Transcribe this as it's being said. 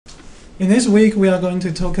In this week, we are going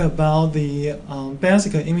to talk about the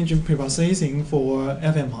basic image preprocessing for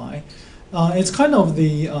FMI. It's kind of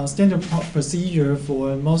the standard procedure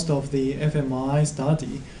for most of the FMI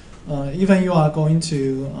study. Even you are going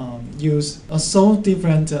to use a so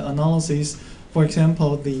different analysis, for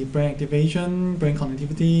example, the brain activation, brain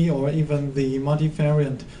connectivity, or even the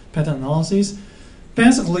multivariate pattern analysis.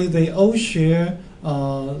 Basically, they all share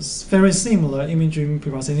very similar imaging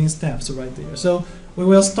preprocessing steps right there. So we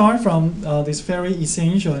will start from these very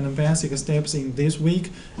essential and basic steps in this week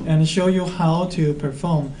and show you how to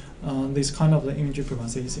perform this kind of image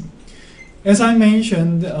preprocessing. As I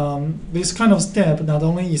mentioned, this kind of step not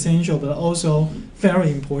only essential but also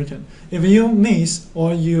very important. If you miss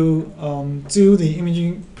or you do the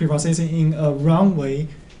imaging preprocessing in a wrong way,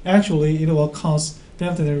 actually it will cause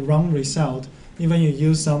definitely wrong result. Even you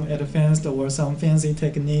use some advanced or some fancy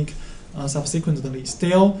technique subsequently,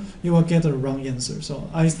 still you will get the wrong answer. So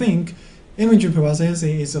I think image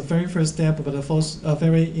preprocessing is a very first step, but a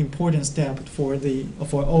very important step for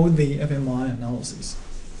all the FMI analysis.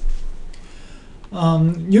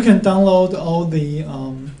 You can download all the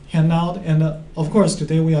handout, and of course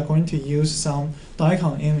today we are going to use some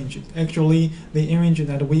DICOM images. Actually, the image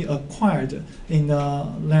that we acquired in the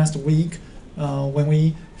last week when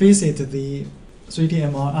we visited the 3D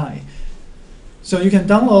MRI. So you can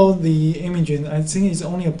download the image. I think it's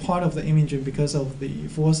only a part of the image because of the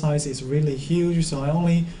file size is really huge. So I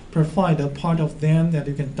only provide a part of them that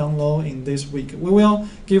you can download in this week. We will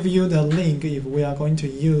give you the link if we are going to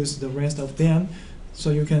use the rest of them, so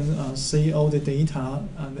you can see all the data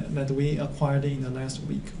that we acquired in the last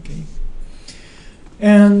week. Okay.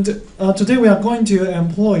 And today we are going to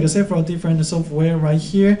employ the several different software right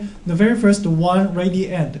here. The very first one,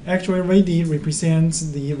 RadiAnd. Actually, Radi represents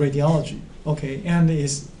the radiology. Okay, and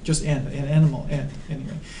is just an animal and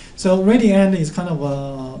anyway. So RadiAnd is kind of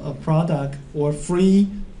a product or free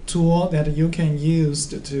tool that you can use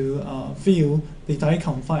to view the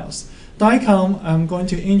DICOM files. DICOM, I'm going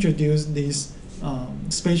to introduce this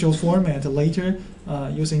spatial format later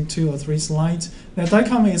using 2 or 3 slides. Now,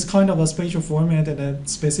 DICOM is kind of a spatial format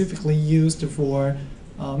that's specifically used for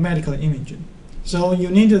medical imaging. So you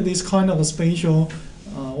need this kind of a spatial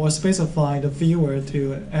or specified viewer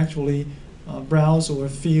to actually browse or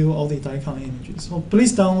view all the DICOM images. So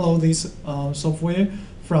please download this software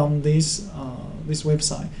from this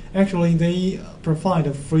website. Actually, they provide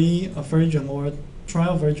a free version or a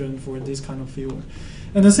trial version for this kind of viewer.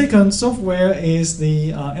 And the second software is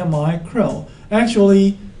the MI Crow.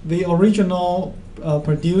 Actually, the original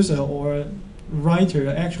producer or writer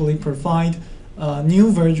actually provide a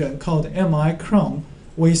new version called MI Chrome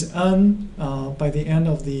with N by the end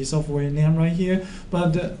of the software name right here.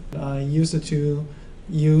 But I used to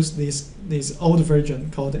use this old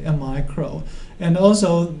version called MI Crow. And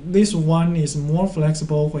also, this one is more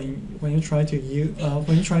flexible when you try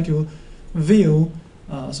to view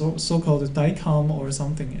so-called DICOM or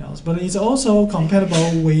something else. But it's also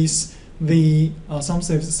compatible with the some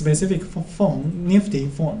specific form, nifty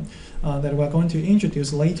form, that we're going to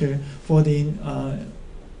introduce later for the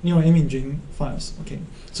neuroimaging files. Okay,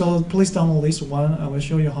 so please download this one. I will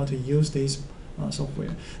show you how to use this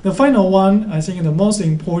software. The final one, I think the most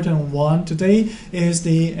important one today, is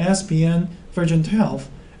the SPN version 12.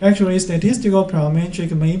 Actually, statistical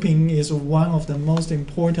parametric mapping is one of the most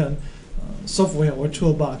important software or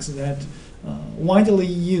toolbox that widely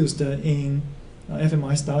used in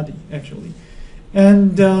FMI study actually,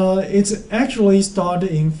 and it's actually started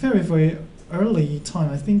in very early time.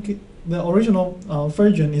 I think the original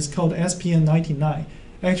version is called SPN 99,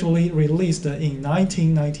 actually released in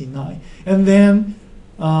 1999, and then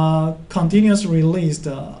continuous released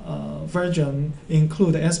version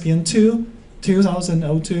include SPN 2,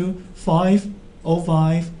 2002, 5,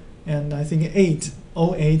 05, and I think 8.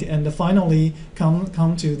 08, and finally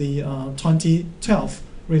come to the 2012,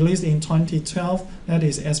 released in 2012, that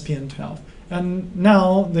is SPN 12. And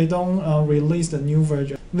now they don't release the new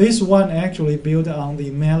version. This one actually built on the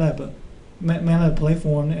MATLAB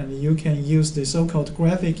platform, and you can use the so-called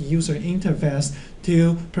graphic user interface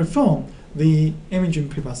to perform the imaging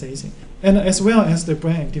preprocessing, and as well as the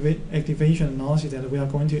brain activation analysis that we are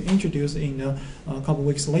going to introduce in a couple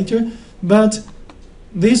weeks later. But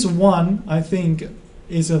this one, I think,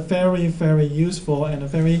 is a very useful and a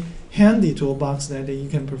very handy toolbox that you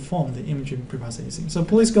can perform the imaging preprocessing. So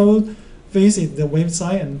please go visit the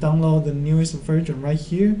website and download the newest version right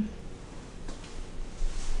here.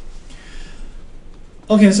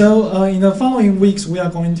 Okay, so in the following weeks, we are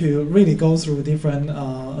going to really go through different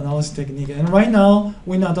analysis technique. And right now,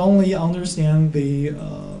 we not only understand the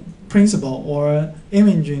principle or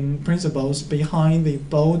imaging principles behind the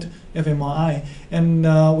bold fMRI, and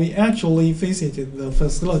we actually visited the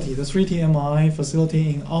facility, the 3D MRI facility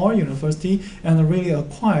in our university, and really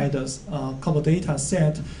acquired a couple data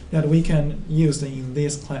set that we can use in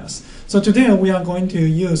this class. So today we are going to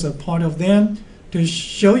use a part of them to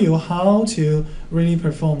show you how to really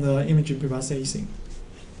perform the imaging preprocessing.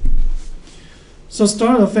 So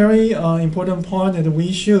start a very important part that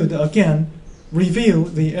we should again review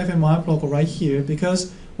the fMRI protocol right here,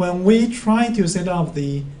 because when we try to set up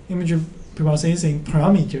the image preprocessing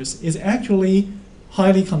parameters, it's actually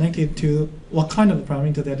highly connected to what kind of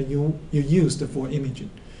parameter that you used for imaging.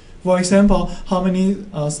 For example, how many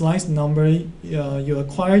slice number you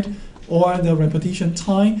acquired, or the repetition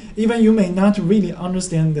time. Even you may not really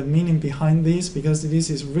understand the meaning behind this, because this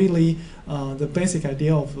is really the basic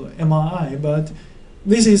idea of MRI, but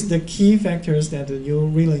this is the key factors that you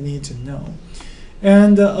really need to know.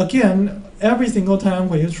 And again, every single time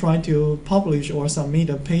when you try to publish or submit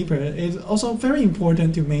a paper, it's also very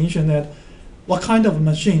important to mention that what kind of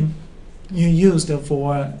machine you used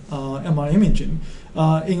for MR imaging.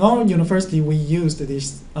 In our university, we used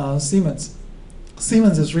this Siemens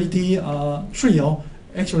 3D Trio,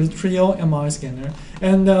 actually Trio MR scanner,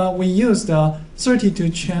 and we used a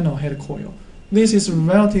 32-channel head coil. This is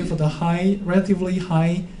relatively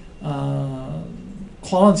high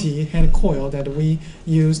quality head coil that we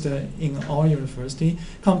used in our university.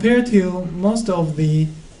 Compared to most of the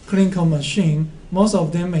clinical machine, most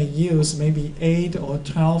of them may use maybe 8 or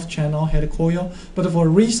 12 channel head coil, but for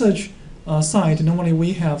research side, normally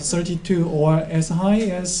we have 32 or as high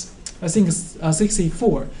as I think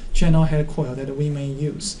 64 channel head coil that we may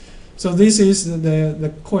use. So this is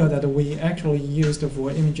the coil that we actually used for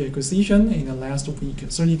image acquisition in the last week,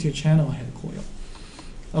 32 channel head coil.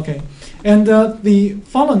 Okay, and the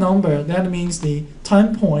follow number, that means the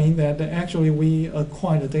time point that actually we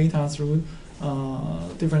acquire the data through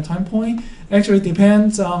different time point, actually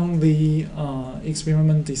depends on the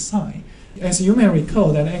experiment design. As you may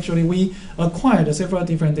recall that actually we acquired several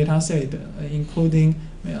different data sets, including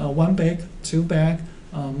 1 bag, 2 bag,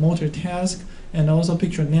 motor task, and also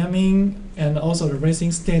picture naming, and also the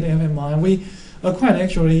racing state fMRI. We acquired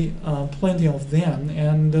actually plenty of them,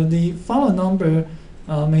 and the follow number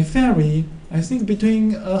may vary, I think,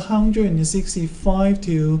 between 165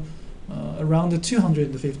 to around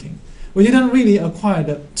 215. We didn't really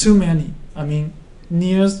acquire too many. I mean,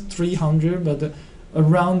 near 300, but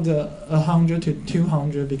around 100 to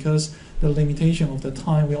 200, because the limitation of the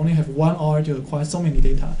time. We only have 1 hour to acquire so many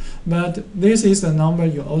data. But this is the number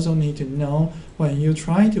you also need to know when you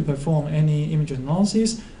try to perform any image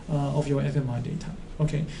analysis of your fMRI data.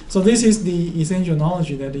 Okay, so this is the essential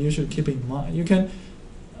knowledge that you should keep in mind. You can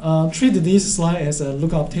treat this slide as a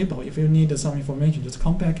lookup table. If you need some information, just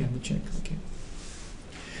come back and check. Okay.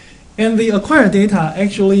 And the acquired data,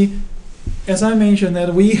 actually, as I mentioned,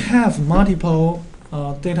 that we have multiple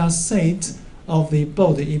data sets of the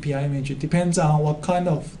both the API image. It depends on what kind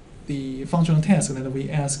of the functional task that we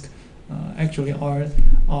ask actually our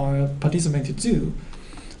participant to do.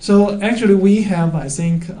 So actually we have, I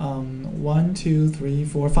think, 1, 2, 3,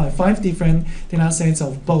 4, 5 different data sets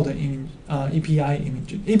of both the API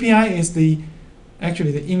image. API is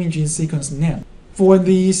actually the imaging sequence name. For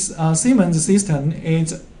this Siemens system,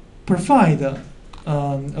 it provides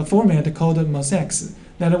a format called mosaics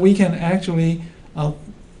that we can actually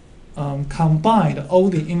combine all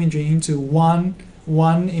the imaging into one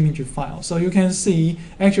image file. So you can see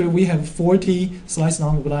actually we have 40 slice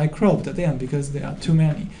number, but I cropped them because there are too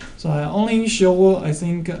many. So I only show, I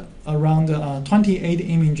think, around 28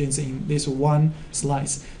 images in this one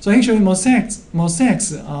slice. So actually mosaics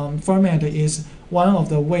format is one of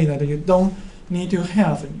the way that you don't need to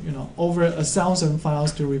have over 1,000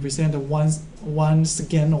 files to represent one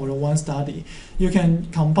scan or one study. You can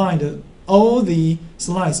combine all the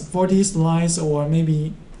slides, 40 slides, or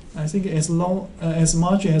maybe I think as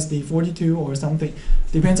much as the 42 or something,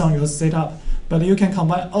 depends on your setup. But you can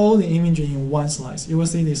combine all the imaging in one slice. You will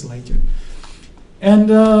see this later. And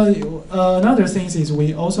another thing is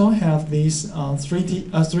we also have these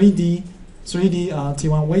 3D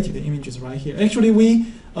T1 weighted images right here. Actually, we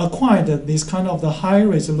acquired this kind of the high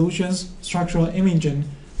resolution structural imaging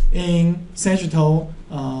in sagittal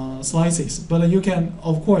slices, but you can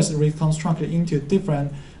of course reconstruct it into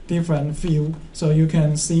different view, so you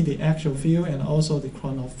can see the actual view and also the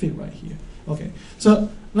chronal view right here. Okay, so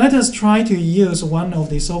let us try to use one of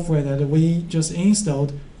the software that we just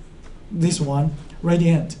installed. This one,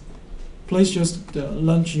 Radiant. Please just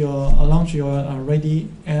launch your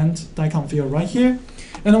Radiant DICOM field right here.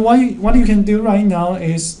 And what you can do right now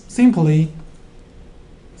is simply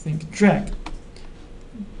think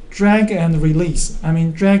drag and release. I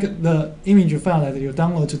mean, drag the image file that you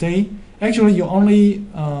download today. Actually, you only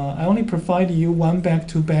I only provide you 1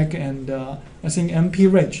 2 and I think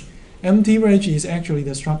MP-reg. MP-reg is actually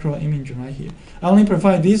the structural image right here. I only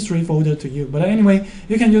provide these 3 folders to you. But anyway,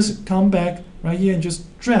 you can just come back right here and just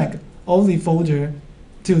drag all the folder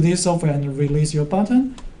to this software and release your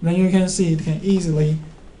button. Then you can see it can easily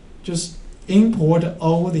just import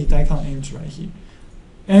all the DICOM images right here.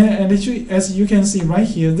 And actually, as you can see right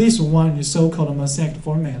here, this one is so-called mosaic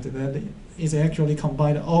format that is actually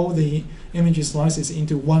combined all the image slices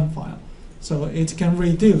into one file. So it can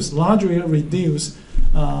largely reduce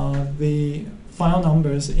the file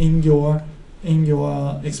numbers in your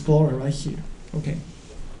Explorer right here. Okay.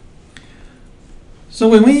 So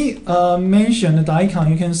when we mention the DICOM,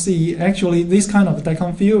 you can see actually this kind of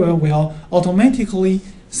DICOM viewer will automatically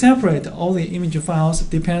separate all the image files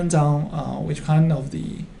depends on which kind of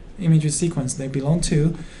the image sequence they belong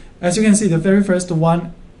to. As you can see, the very first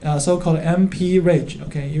one, so-called MP-reg.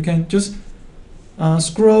 Okay, you can just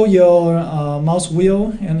scroll your mouse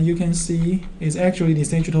wheel, and you can see it's actually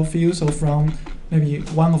this digital view. So from maybe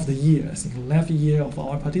one of the years, the left year of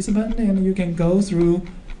our participant, and you can go through.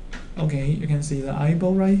 Okay, you can see the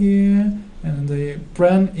eyeball right here, and the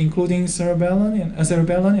brain, including cerebellum and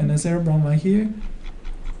the cerebrum right here.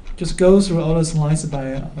 Just go through all the slides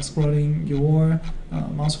by scrolling your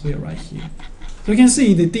mouse wheel right here. So you can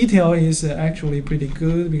see the detail is actually pretty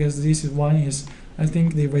good, because this one is, I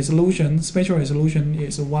think the resolution, spatial resolution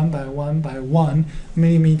is 1 by 1 by 1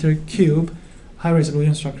 millimeter cube high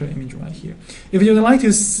resolution structural image right here. If you would like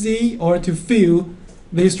to see or to view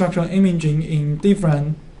this structural imaging in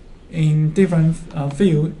different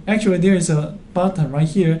view, actually there is a button right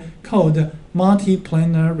here called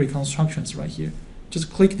multi-planar reconstructions right here. Just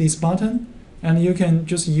click this button, and you can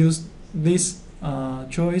just use this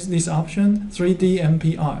choice, this option, 3D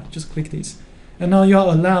MPR. Just click this, and now you are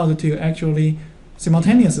allowed to actually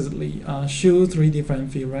simultaneously show 3 different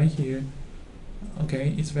views right here.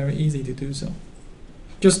 Okay, it's very easy to do so.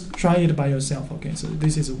 Just try it by yourself. Okay, so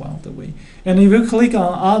this is one of the way. And if you click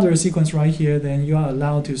on other sequence right here, then you are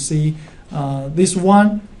allowed to see this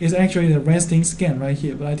one is actually the resting scan right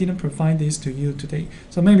here, but I didn't provide this to you today.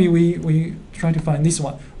 So maybe we try to find this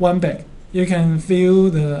one back. You can view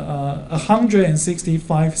the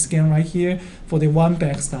 165 scan right here for the one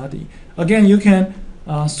back study. Again, you can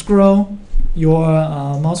scroll your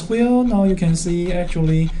mouse wheel. Now you can see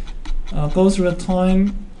actually go through the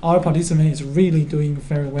time. Our participant is really doing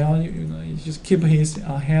very well. You just keep his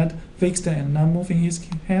head fixed and not moving his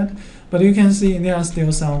head. But you can see there are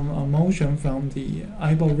still some motion from the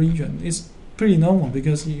eyeball region. It's pretty normal,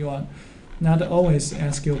 because you are not always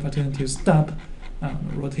ask your participant to stop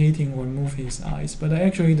rotating or move his eyes. But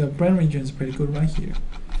actually the brain region is pretty good right here.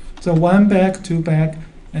 So 1 back, 2 back,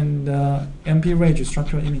 and MP-reg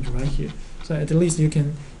structural image right here. So at least you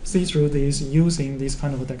can see through this using this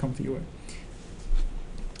kind of a DICOM viewer.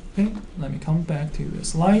 Okay, let me come back to the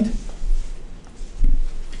slide.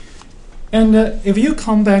 And if you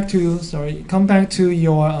come back to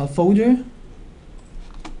your folder,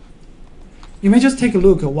 you may just take a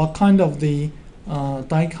look at what kind of the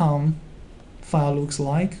DICOM file looks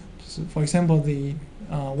like. So for example, the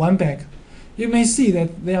one back, you may see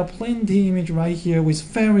that there are plenty image right here with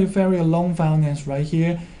very, very long file names right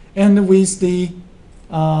here, and with the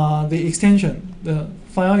extension, the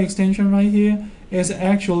file extension right here is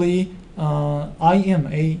actually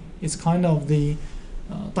IMA. It's kind of the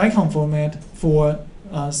DICOM format for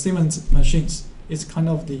Siemens machines. It's kind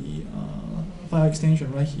of the file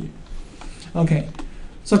extension right here. Okay,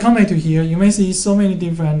 so come back to here. You may see so many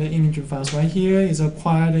different image files right here. It's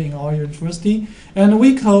acquired in our university, and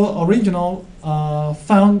we call original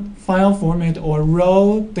file format or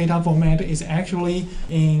raw data format is actually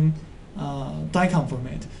in DICOM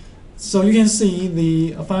format. So you can see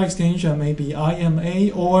the file extension may be IMA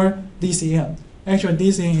or DCM. Actually,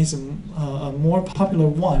 DCM is a more popular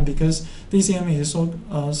one, because DCM is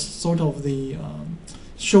sort of the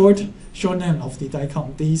short name of the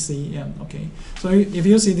DICOM, DCM. Okay, so if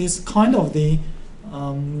you see this kind of the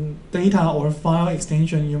data or file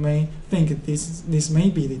extension, you may think this may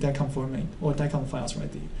be the DICOM format or DICOM files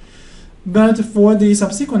right there. But for the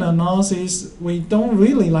subsequent analysis, we don't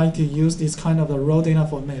really like to use this kind of a raw data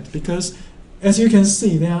format, because as you can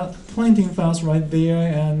see, there are plenty of files right there,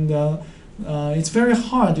 and it's very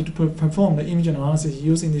hard to perform the image analysis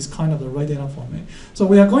using this kind of a raw data format. So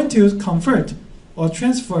we are going to convert or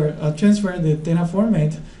transfer the data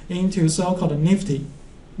format into so-called nifty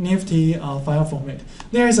file format.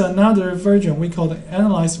 There is another version we call the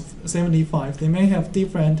Analyze 75. They may have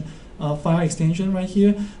different file extension right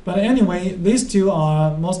here. But anyway, these two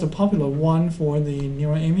are most popular one for the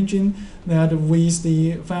neuroimaging, that with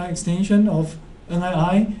the file extension of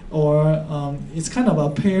NII, or it's kind of a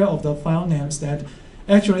pair of the file names that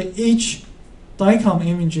actually each DICOM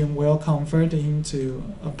imaging will convert into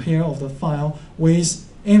a pair of the file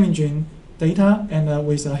with imaging data and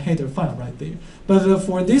with a header file right there. But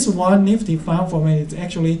for this one nifty file format, it's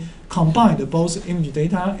actually combined both image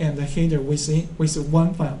data and the header with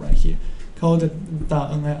one file right here, called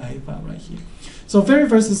 .NII file right here. So very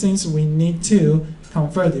first things, we need to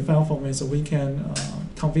convert the file format so we can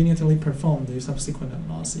conveniently perform the subsequent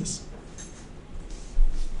analysis.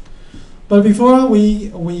 But before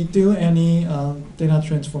we do any data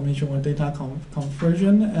transformation or data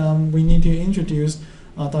conversion, we need to introduce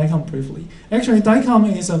DICOM briefly. Actually,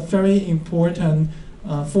 DICOM is a very important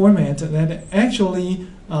format that actually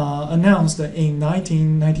announced in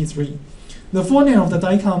 1993. The full name of the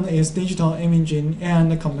DICOM is Digital Imaging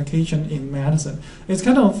and Communication in Medicine. It's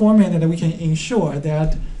kind of a format that we can ensure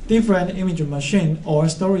that different image machine or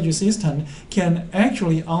storage system can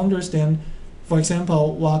actually understand, for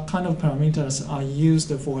example, what kind of parameters are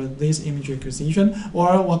used for this image acquisition,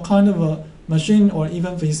 or what kind of a machine or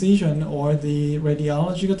even physician or the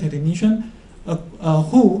radiological technician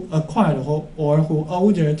who acquired or who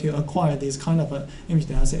ordered to acquire this kind of image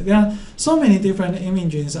data set. There are so many different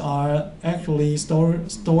images are actually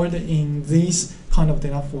stored in this kind of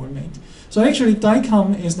data format. So actually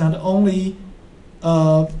DICOM is not only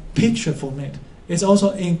a picture format, it's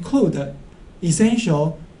also include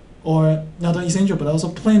essential, or not essential but also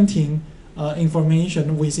plenty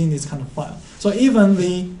information within this kind of file. So even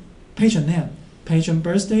the patient name, patient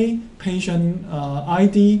birthday, patient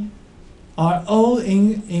ID are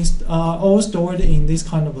all stored in this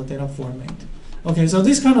kind of a data format. Okay, so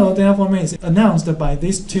this kind of data format is announced by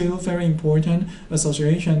these two very important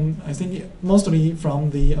associations, I think mostly from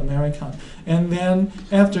the American. And then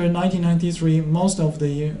after 1993, most of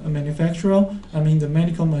the manufacturer, the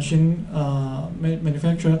medical machine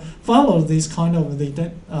manufacturer followed this kind of the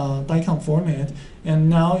DICOM format, and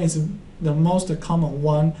now it's the most common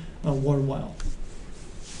one worldwide.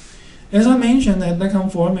 As I mentioned, that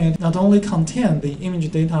DICOM format not only contains the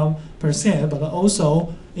image data per se, but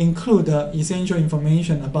also include essential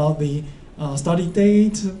information about the study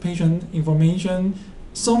date, patient information,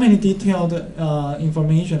 so many detailed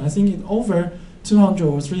information. I think over 200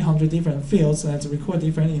 or 300 different fields that record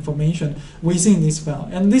different information within this file.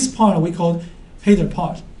 And this part we call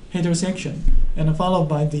header section, and followed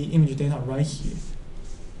by the image data right here.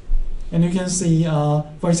 And you can see,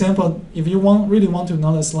 for example, if you really want to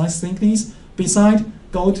know the slice thickness, besides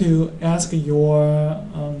go to ask your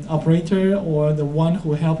operator or the one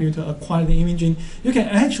who helped you to acquire the imaging, you can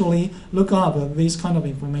actually look up this kind of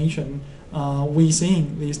information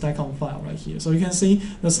within this DICOM file right here. So you can see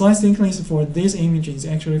the slice thickness for this image is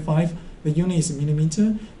actually 5. The unit is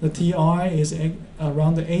millimeter. The TR is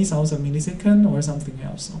around 8,000 millisecond or something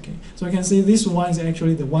else. Okay, so you can see this one is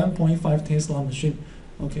actually the 1.5 Tesla machine.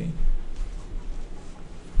 Okay.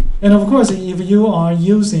 And of course, if you are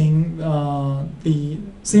using the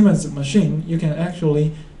Siemens machine, you can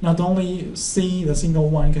actually not only see the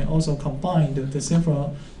single one, you can also combine the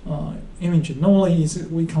several images. Normally,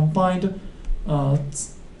 we combined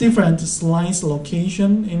different slice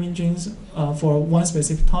location images for one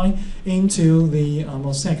specific time into the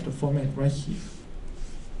mosaic format right here.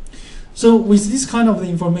 So with this kind of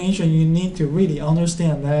information, you need to really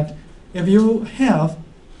understand that if you have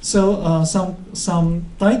some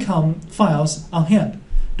DICOM files on hand,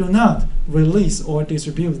 do not release or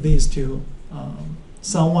distribute these to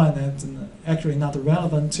someone that's actually not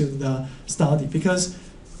relevant to the study, because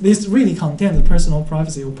this really contains the personal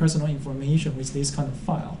privacy or personal information with this kind of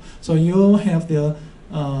file. So you have the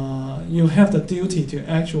duty to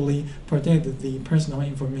actually protect the personal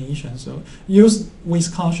information. So use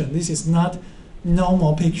with caution. This is not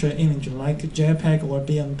normal picture image like JPEG or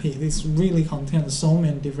BMP. This really contains so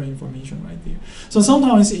many different information right there. So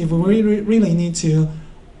sometimes if we really need to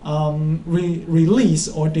release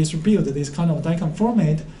or distribute this kind of DICOM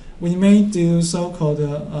format, we may do so-called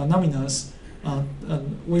anonymous.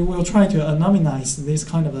 We will try to anonymize this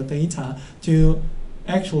kind of data to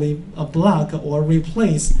actually block or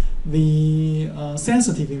replace the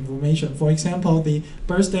sensitive information. For example, the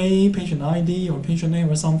birthday, patient ID, or patient name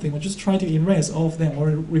or something. We'll just try to erase all of them or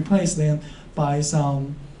replace them by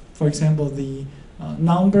some, for example, the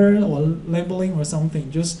number or labeling or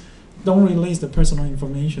something. Just don't release the personal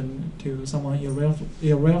information to someone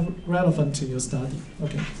irrelevant to your study.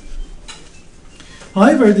 Okay.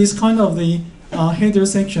 However, this kind of the header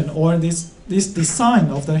section or this design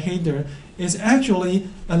of the header is actually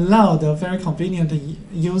allowed a very convenient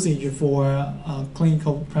usage for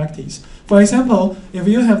clinical practice. For example, if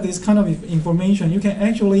you have this kind of information, you can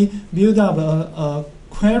actually build up a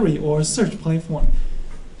query or search platform.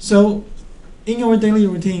 So in your daily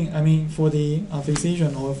routine, I mean for the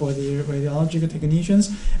physician or for the radiological technicians,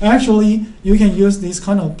 actually you can use this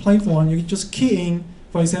kind of platform. You can just key in,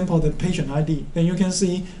 for example, the patient ID. Then you can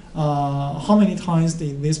see how many times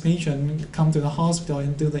did this patient come to the hospital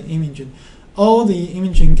and do the imaging. All the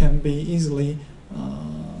imaging can be easily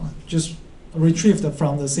just retrieved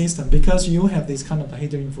from the system because you have this kind of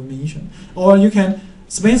header information. Or you can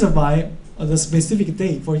specify the specific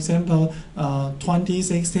date, for example,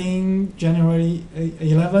 2016 January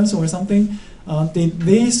 11th or something. Did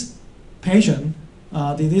this patient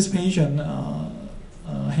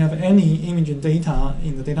have any imaging data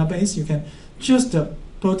in the database? You can just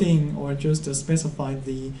put in or just specify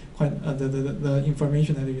the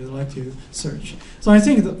information that you'd like to search. So I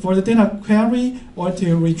think that for the data query or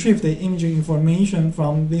to retrieve the imaging information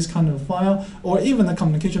from this kind of file, or even the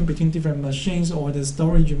communication between different machines or the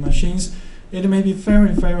storage machines, it may be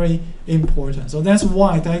very, very important. So that's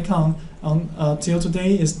why DICOM till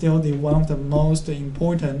today is still one of the most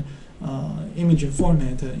important imaging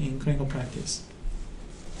format in clinical practice.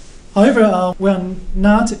 However, we are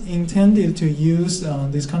not intended to use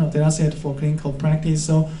this kind of data set for clinical practice,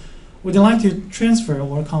 so we'd like to transfer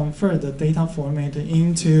or convert the data format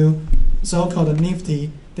into so-called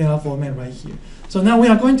nifty data format right here. So now we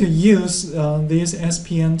are going to use this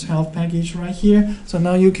SPN12 package right here. So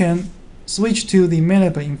now you can switch to the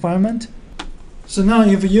MATLAB environment. So now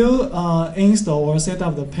if you install or set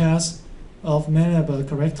up the path of MATLAB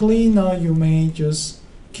correctly, now you may just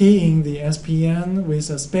key in the SPN with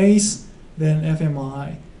a space, then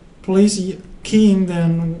FMRI. Please key in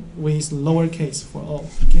them with lowercase for all.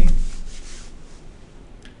 Okay.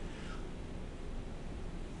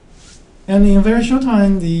 And in a very short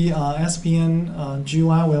time, the SPN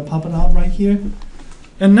GUI will pop it up right here.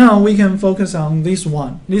 And now we can focus on this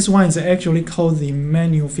one. This one is actually called the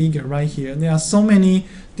menu figure right here. There are so many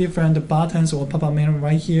different buttons or pop-up menu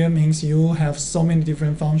right here. Means you have so many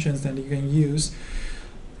different functions that you can use.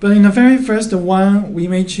 But in the very first one, we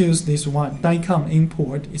may choose this one, DICOM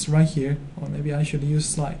import. It's right here. Or maybe I should use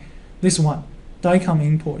slide. This one, DICOM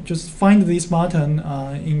import. Just find this button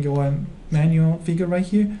in your menu figure right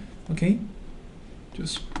here. Okay.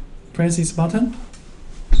 Just press this button.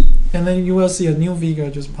 And then you will see a new figure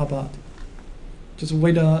just pop out. Just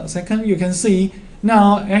wait a second. You can see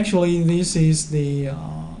now actually this is the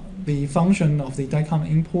function of the DICOM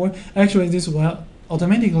import. Actually, this will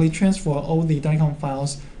automatically transfer all the DICOM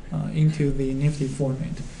files into the nifty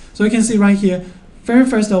format. So you can see right here, very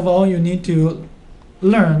first of all, you need to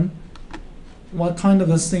learn what kind of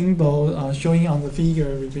a symbol showing on the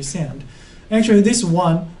figure represent. Actually, this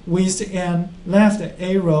one with an left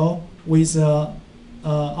arrow with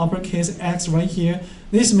uppercase X right here,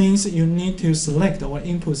 this means you need to select or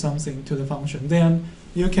input something to the function. Then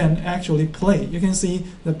you can actually play. You can see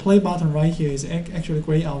the play button right here is actually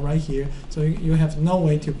grayed out right here, so you have no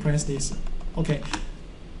way to press this. Okay,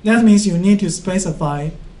 that means you need to specify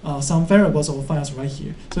some variables or files right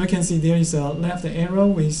here. So you can see there is a left arrow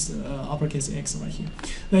with uppercase X right here.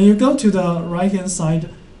 Then you go to the right hand side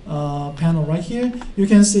panel right here. You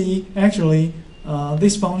can see actually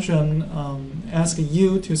this function asks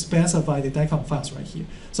you to specify the DICOM files right here.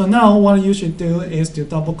 So now what you should do is to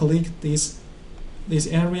double click this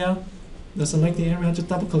area, the selected area, to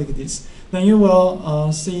double click this. Then you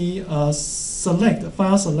will see a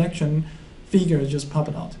file selection figure just pop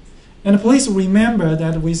it out. And please remember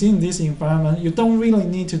that within this environment, you don't really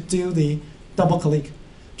need to do the double click.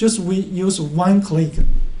 Just use one click.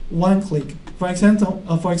 For example,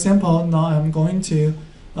 now I'm going to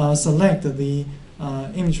select the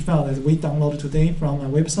image file that we downloaded today from my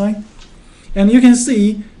website. And you can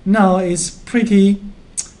see now it's pretty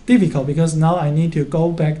difficult because now I need to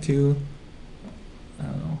go back to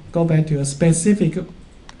a specific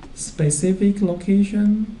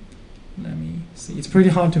location. Let me see. It's pretty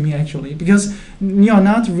hard to me actually because you are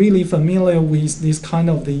not really familiar with this kind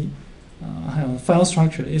of the file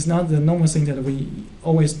structure. It's not the normal thing that we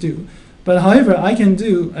always do. But however, I can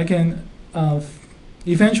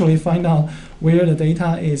eventually find out where the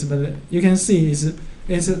data is. But you can see it's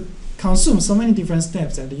consumes so many different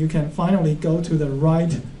steps that you can finally go to the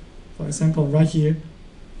right. For example, right here.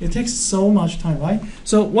 It takes so much time, right?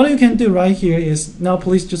 So what you can do right here is now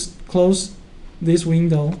please just close this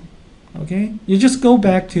window. Okay, you just go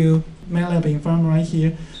back to MATLAB environment right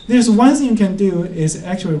here. There's one thing you can do is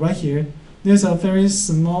actually right here. there's a very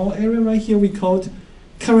small area right here we called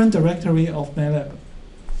current directory of MATLAB.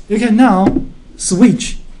 You can now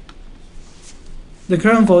switch the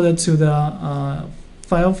current folder to the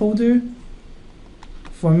file folder.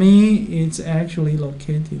 For me, it's actually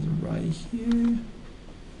located right here.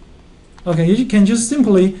 Okay, you can just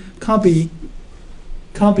simply copy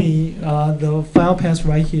the file path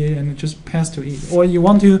right here and just pass to it. Or you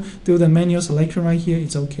want to do the manual selection right here,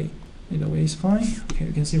 it's okay. Either way is fine. Okay,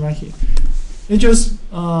 you can see right here. You just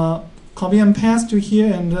copy and paste to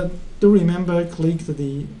here, and do remember click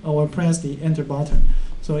or press the enter button,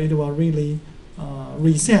 so it will really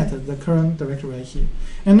reset the current directory right here.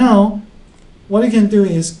 And now what you can do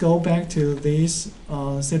is go back to this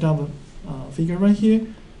setup figure right here.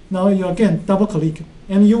 Now you again double click,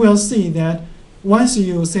 and you will see that once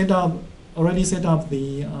you already set up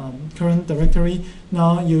the current directory,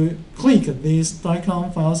 now you click this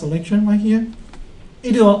DICOM file selection right here,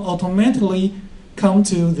 it will automatically come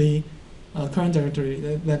to the current directory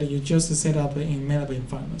that you just set up in MATLAB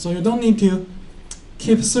environment. So you don't need to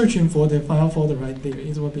keep searching for the file folder right there.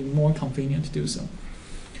 It will be more convenient to do so.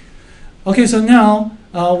 Okay, so now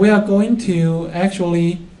we are going to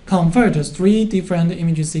actually convert 3 different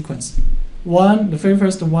image sequence. The very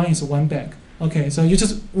first one is one back. Okay, so you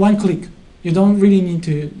just one click. You don't really need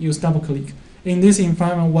to use double click. In this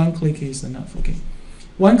environment, one click is enough. Okay,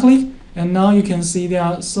 one click, and now you can see there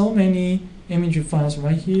are so many image files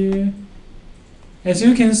right here. As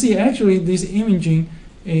you can see, actually this imaging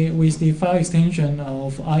with the file extension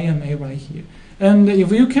of IMA right here. And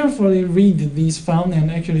if you carefully read this file name,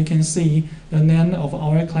 actually you can see the name of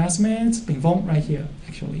our classmate, Bing-Feng, right here,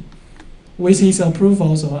 actually. With his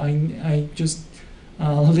approval, so I just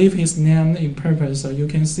leave his name in purpose, so you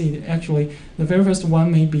can see actually the very first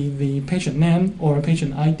one may be the patient name or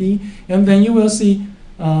patient ID, and then you will see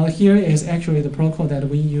here is actually the protocol that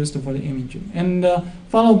we used for the imaging, and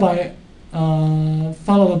followed by a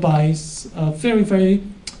very, very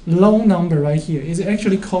low number right here. It's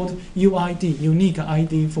actually called UID, unique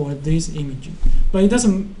ID for this imaging. But it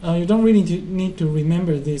doesn't. You don't really need to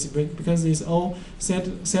remember this because it's all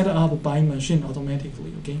set up by machine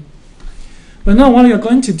automatically. Okay. But now what you're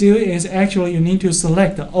going to do is actually you need to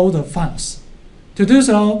select all the files. To do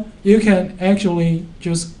so, you can actually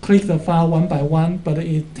just click the file one by one, but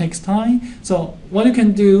it takes time. So what you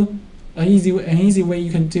can do, an easy way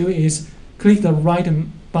you can do is click the right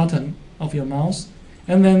button of your mouse,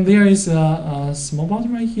 and then there is a small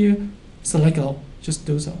button right here, select all, just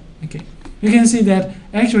do so. Okay. You can see that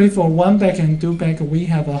actually for one back and two back, we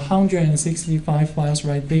have 165 files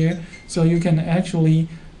right there. So you can actually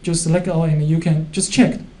just select all, and you can just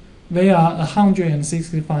check. There are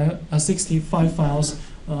 165 files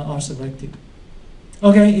are selected.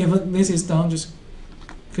 Okay, if this is done, just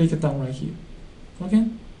click done right here. Okay,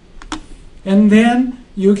 and then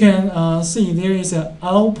you can see there is an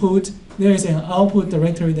output. There is an output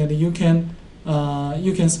directory that you can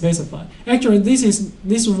specify. Actually,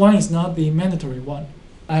 this one is not the mandatory one.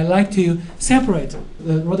 I like to separate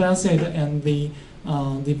the raw data set and the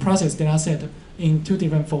process data set in 2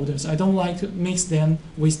 different folders. I don't like to mix them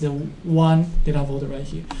with the one data folder right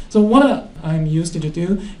here. So what I'm used to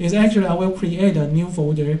do is actually I will create a new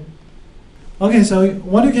folder. Okay, so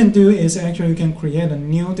what you can do is actually you can create a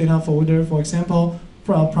new data folder. For example,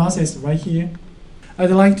 for our process right here, I'd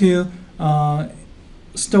like to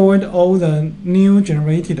store all the new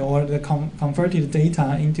generated or the converted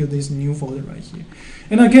data into this new folder right here.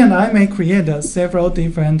 And again, I may create several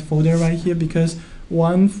different folders right here because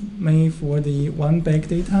one made for the one back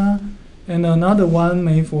data, and another one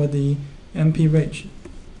made for the MP rich.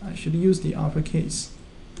 I should use the uppercase,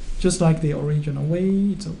 just like the original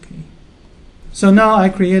way. It's okay. So now I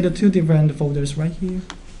created 2 different folders right here.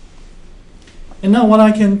 And now what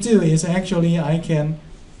I can do is actually I can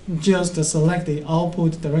just select the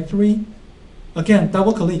output directory. Again,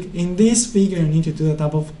 double click. In this figure, you need to do a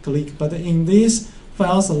double click, but in this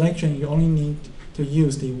file selection, you only need to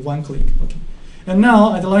use the one click. Okay. And now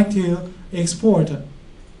I'd like to export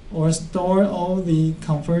or store all the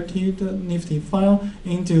converted nifty file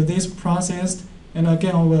into this process, and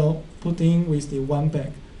again I will put in with the one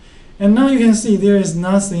back. And now you can see there is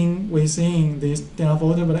nothing within this data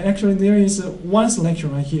folder, but actually there is one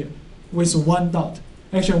selection right here with 1 dot.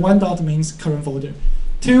 Actually 1 dot means current folder.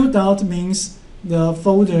 2 dot means the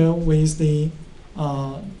folder with the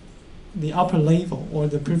upper level or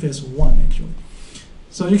the previous one actually.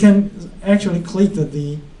 So you can actually click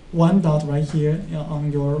the 1 dot right here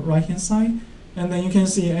on your right hand side, and then you can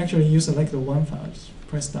see actually you select the one file, just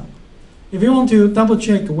press down. If you want to double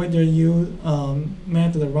check whether you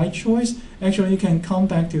made the right choice, actually you can come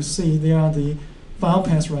back to see there are the file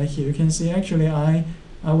path right here, you can see actually I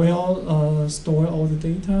will store all the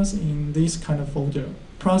data in this kind of folder,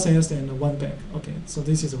 processed and one back. Okay, so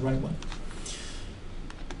this is the right one.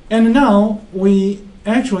 And now we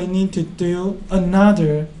actually need to do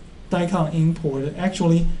another DICOM import,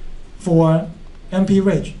 actually for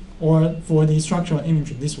MP-reg or for the structural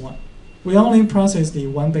image, this one. We only process the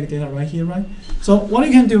one back data right here, right? So what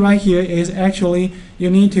you can do right here is actually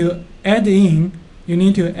you need to add in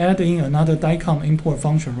another DICOM import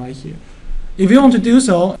function right here. If you want to do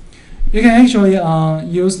so, you can actually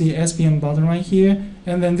use the SPM button right here,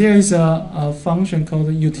 and then there is a function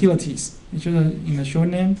called utilities, which is in the short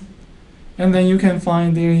name. And then you can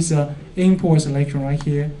find there is a import selection right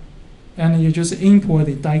here, and you just import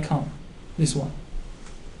the DICOM, this one,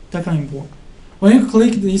 DICOM import. When you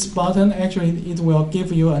click this button, actually it will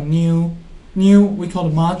give you a new we call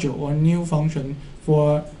it module or new function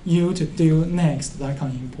for you to do next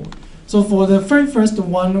DICOM import. So for the very first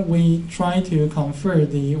one, we try to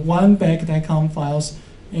convert the one back DICOM files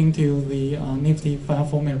into the Nifty file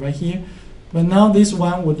format right here. But now this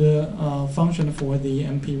one would function for the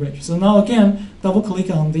MP-reg. So now again, double click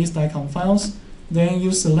on these DICOM files. Then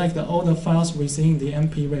you select all the files within the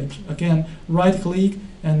MP-reg. Again, right click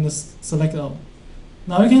and select all.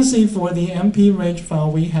 Now you can see for the MP-reg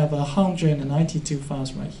file, we have 192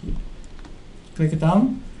 files right here. Click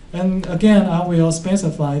down. And again, I will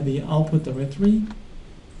specify the output directory.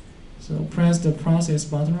 So press the process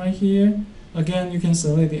button right here. Again, you can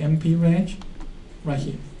select the MP-reg right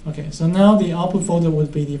here. Okay, so now the output folder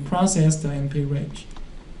would be the processed MP-reg.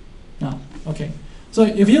 Now, okay. So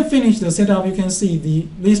if you finish the setup, you can see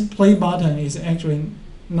this play button is actually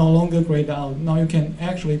no longer grayed out. Now you can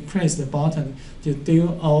actually press the button to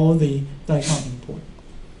do all the DICOM import.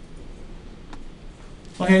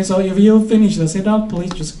 Okay, so if you finish the setup,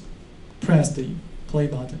 please just press the play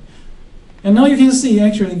button. And now you can see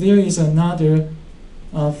actually there is another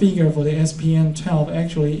figure for the SPN12.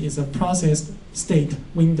 Actually is a processed state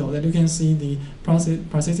window that you can see the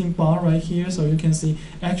processing bar right here. So you can see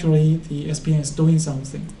actually the SPN is doing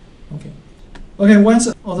something. Okay. Okay, once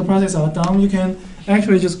all the processes are done, you can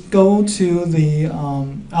actually just go to the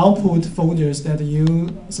output folders that you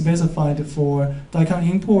specified for DICOM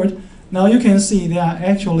import. Now you can see there are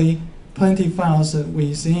actually plenty of files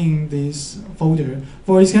within this folder.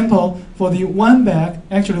 For example, for the one back,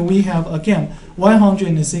 actually we have again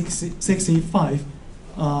 165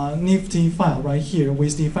 Nifty file right here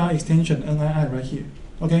with the file extension NII right here.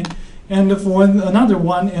 Okay, and for another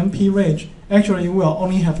one MP-reg, actually you will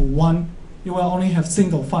only have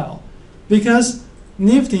single file, because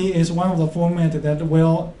Nifty is one of the formats that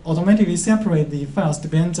will automatically separate the files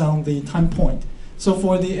depends on the time point. So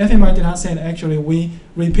for the FMI dataset, actually we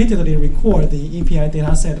repeatedly record the EPI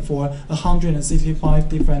dataset for 165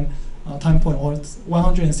 different time point or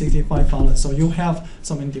 165 files. So you have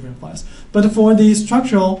so many different files. But for the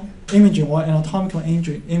structural imaging or anatomical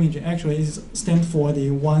imaging, actually it stands for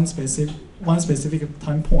the one specific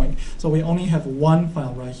time point. So we only have one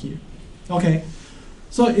file right here. Okay.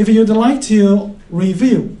 So if you'd like to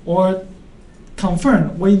review or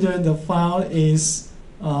confirm whether the file is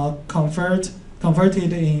converted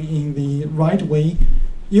in the right way,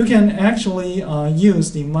 you can actually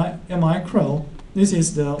use the micro. This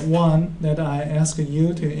is the one that I asked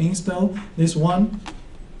you to install, this one.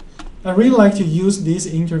 I really like to use this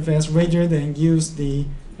interface rather than use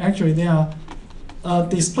actually there are a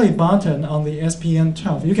display button on the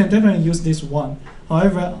SPN12. You can definitely use this one.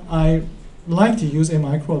 However, I like to use a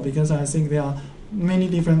micro because I think there are many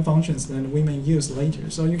different functions that we may use later.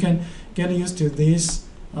 So you can get used to this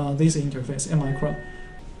interface, micro.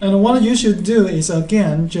 And what you should do is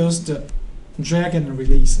again just drag and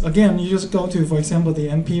release. Again, you just go to, for example, the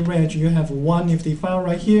MP-reg. You have one Nifty file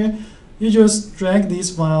right here. You just drag this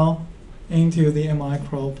file into the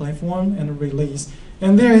micro platform and release.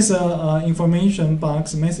 And there is a information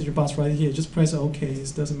box, message box right here. Just press OK.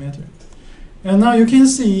 It doesn't matter. And now you can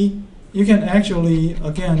see. You can actually,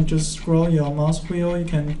 again, just scroll your mouse wheel. You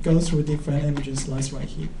can go through different image slides right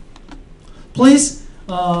here. Please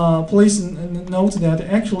note that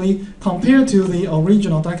actually, compared to the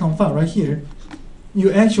original DICOM file right here,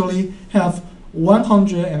 you actually have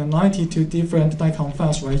 192 different DICOM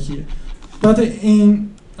files right here. But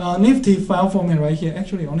in Nifty file format right here,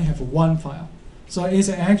 actually only have one file. So it's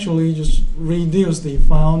actually just reduce the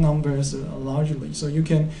file numbers largely, so you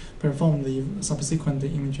can perform the subsequent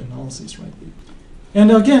image analysis right here.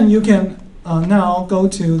 And again, you can now go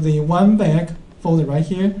to the one back folder right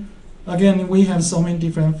here. Again, we have so many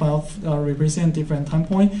different files represent different time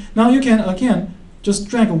point. Now you can again just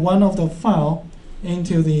drag one of the file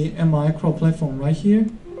into the micro platform right here.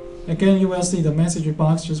 Again, you will see the message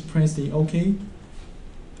box. Just press the OK.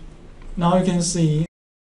 Now you can see.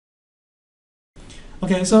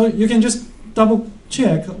 Okay, so you can just double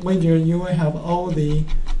check whether you have all the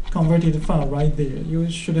converted file right there. You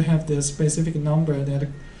should have the specific number that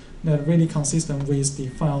really consistent with the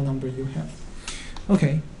file number you have.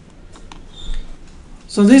 Okay.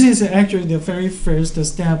 So this is actually the very first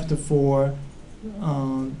step for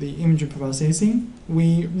the image processing.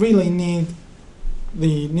 We really need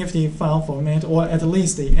the nifty file format, or at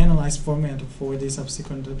least the analyze format for the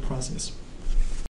subsequent process.